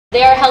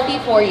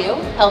healthy for you,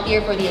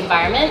 healthier for the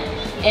environment,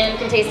 and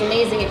can taste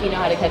amazing if you know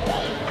how to cook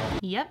them.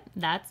 Yep,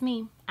 that's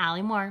me,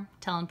 Allie Moore,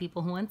 telling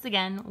people once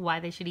again why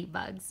they should eat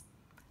bugs.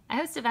 I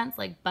host events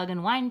like bug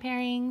and wine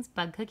pairings,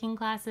 bug cooking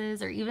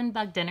classes, or even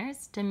bug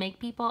dinners to make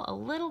people a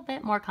little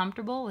bit more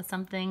comfortable with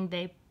something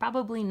they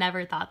probably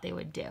never thought they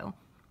would do,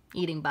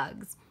 eating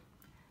bugs.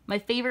 My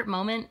favorite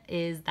moment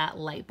is that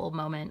light bulb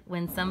moment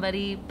when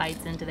somebody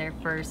bites into their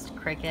first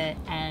cricket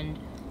and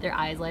their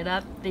eyes light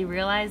up. They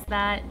realize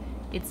that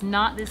it's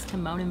not this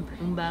Timon and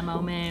Pumbaa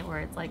moment where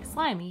it's like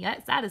slimy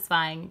yet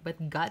satisfying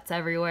with guts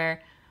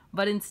everywhere,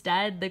 but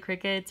instead the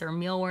crickets or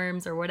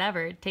mealworms or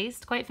whatever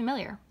taste quite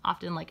familiar,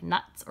 often like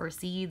nuts or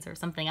seeds or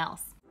something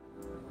else.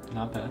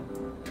 Not bad.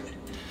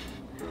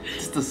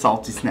 Just a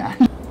salty snack.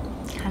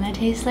 Kind of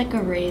tastes like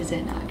a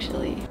raisin,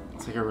 actually.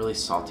 It's like a really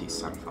salty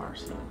sunflower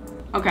seed.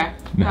 Okay,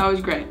 that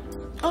was great.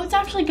 Oh, it's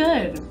actually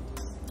good.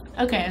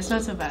 Okay, it's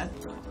not so bad.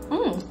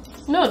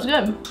 No, it's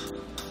good.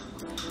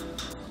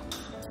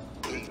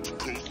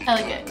 I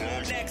like it.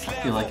 I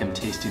feel like I'm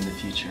tasting the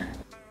future.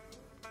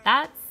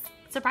 That's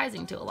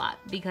surprising to a lot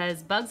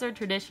because bugs are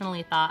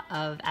traditionally thought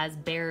of as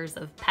bearers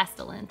of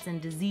pestilence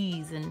and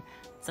disease and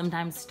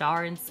sometimes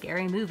star in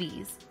scary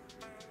movies.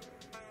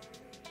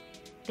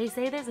 They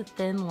say there's a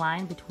thin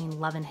line between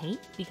love and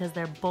hate because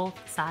they're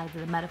both sides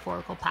of the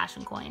metaphorical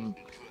passion coin.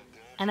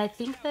 And I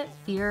think that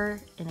fear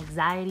and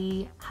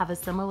anxiety have a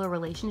similar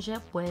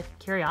relationship with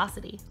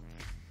curiosity,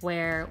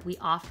 where we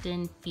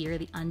often fear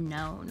the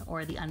unknown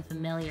or the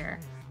unfamiliar.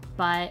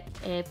 But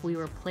if we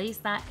replace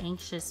that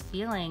anxious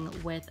feeling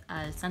with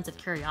a sense of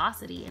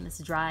curiosity and this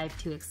drive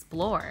to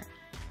explore,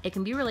 it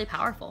can be really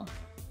powerful.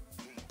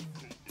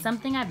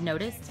 Something I've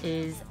noticed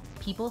is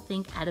people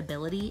think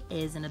edibility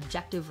is an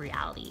objective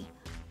reality,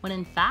 when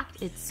in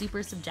fact it's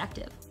super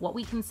subjective. What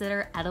we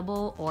consider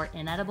edible or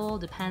inedible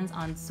depends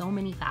on so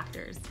many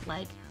factors,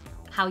 like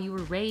how you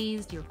were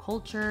raised, your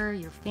culture,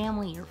 your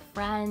family, your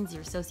friends,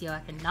 your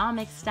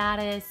socioeconomic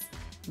status,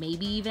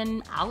 maybe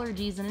even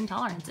allergies and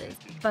intolerances.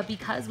 But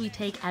because we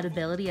take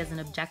edibility as an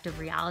objective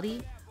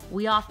reality,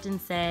 we often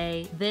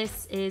say,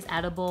 this is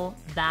edible,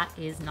 that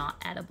is not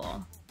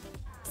edible.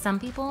 Some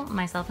people,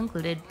 myself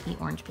included,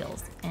 eat orange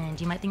peels, and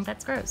you might think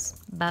that's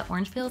gross, but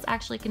orange peels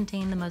actually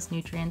contain the most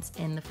nutrients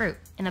in the fruit.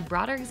 In a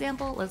broader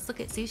example, let's look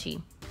at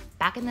sushi.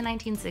 Back in the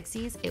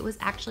 1960s, it was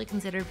actually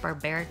considered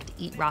barbaric to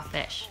eat raw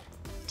fish.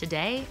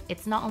 Today,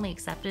 it's not only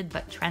accepted,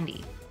 but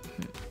trendy.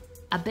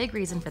 A big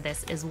reason for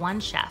this is one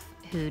chef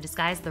who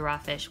disguised the raw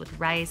fish with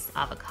rice,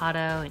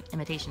 avocado, and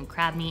imitation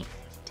crab meat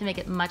to make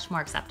it much more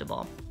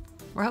acceptable.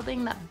 We're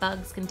hoping that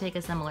bugs can take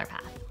a similar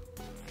path.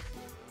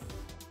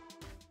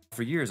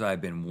 For years, I've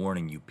been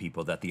warning you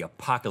people that the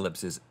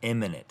apocalypse is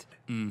imminent.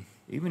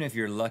 Even if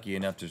you're lucky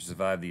enough to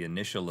survive the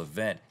initial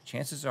event,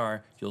 chances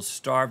are you'll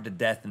starve to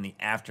death in the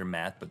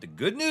aftermath. But the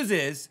good news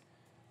is,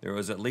 there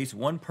was at least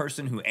one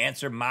person who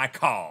answered my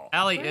call.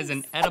 Allie is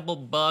an edible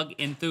bug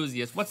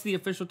enthusiast. What's the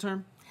official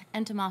term?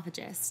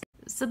 Entomophagist.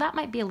 So that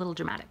might be a little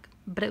dramatic,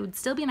 but it would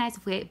still be nice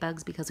if we ate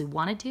bugs because we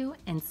wanted to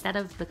instead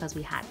of because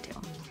we had to.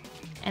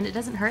 And it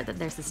doesn't hurt that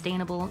they're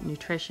sustainable,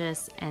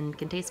 nutritious, and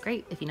can taste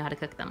great if you know how to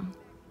cook them.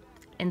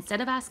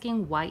 Instead of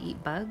asking why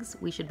eat bugs,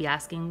 we should be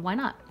asking why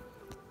not.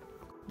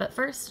 But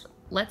first,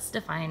 let's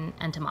define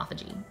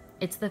entomophagy.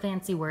 It's the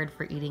fancy word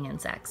for eating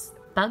insects.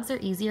 Bugs are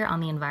easier on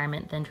the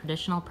environment than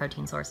traditional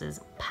protein sources,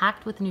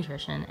 packed with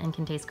nutrition and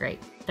can taste great.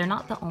 They're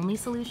not the only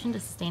solution to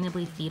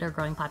sustainably feed our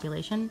growing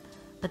population,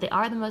 but they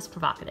are the most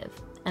provocative,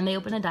 and they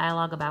open a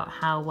dialogue about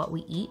how what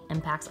we eat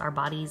impacts our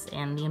bodies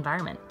and the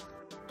environment.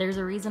 There's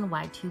a reason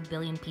why 2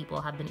 billion people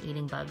have been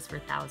eating bugs for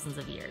thousands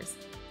of years.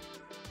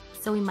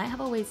 So we might have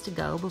a ways to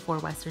go before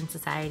Western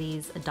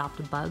societies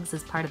adopt bugs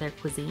as part of their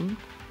cuisine,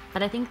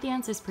 but I think the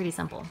answer is pretty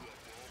simple.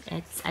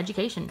 It's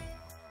education.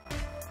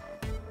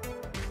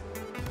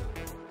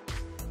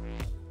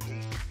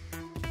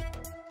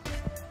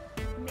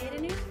 Made a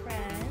new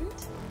friend.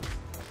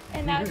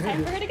 And now it's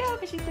time for her to go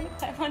because she's going to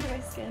climb onto my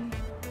skin.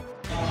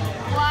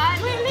 1,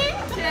 2,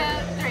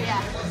 3,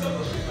 yeah.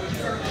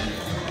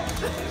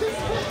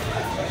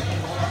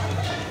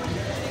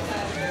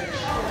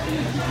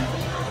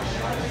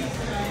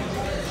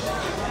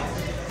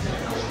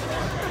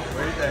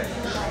 What do you think?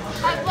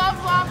 I love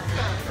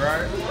lobster.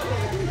 Right?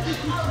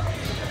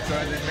 So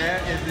is it mad?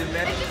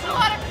 It's just a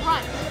lot of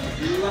crunch.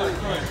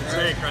 It's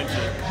very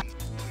crunchy.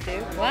 2,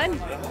 1.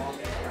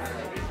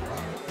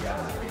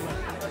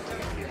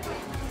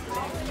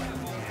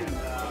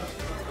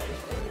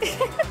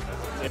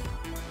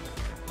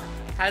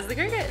 How's the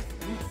cricket?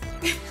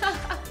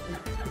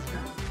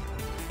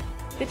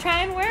 They're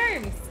trying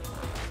worms.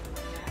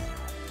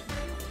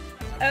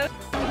 Oh.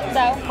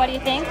 So, what do you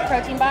think?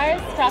 Protein bars?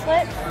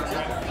 Chocolate?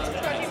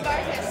 Protein bar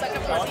tastes like a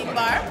protein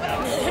bar.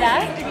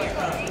 Yeah?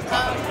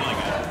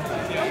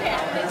 Okay.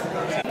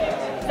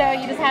 So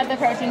you just had the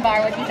protein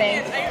bar, what do you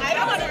think? I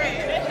don't want to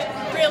rate it.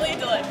 Really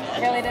delicious.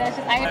 Really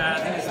delicious. I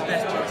think it's the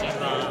best protein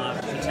bar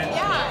I've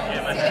Yeah,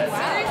 it's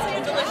seriously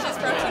a delicious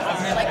protein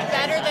bar. Like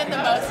better than the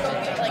most,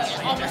 like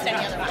almost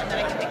any other one that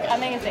I can think of.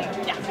 Amazing.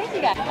 Yeah. Thank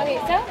you guys. Okay,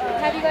 so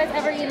have you guys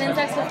ever eaten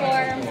insects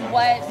before? What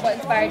what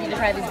inspired you to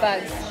try these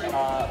bugs?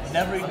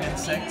 Never eaten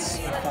insects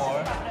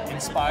before.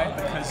 Inspired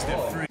because they're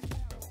free.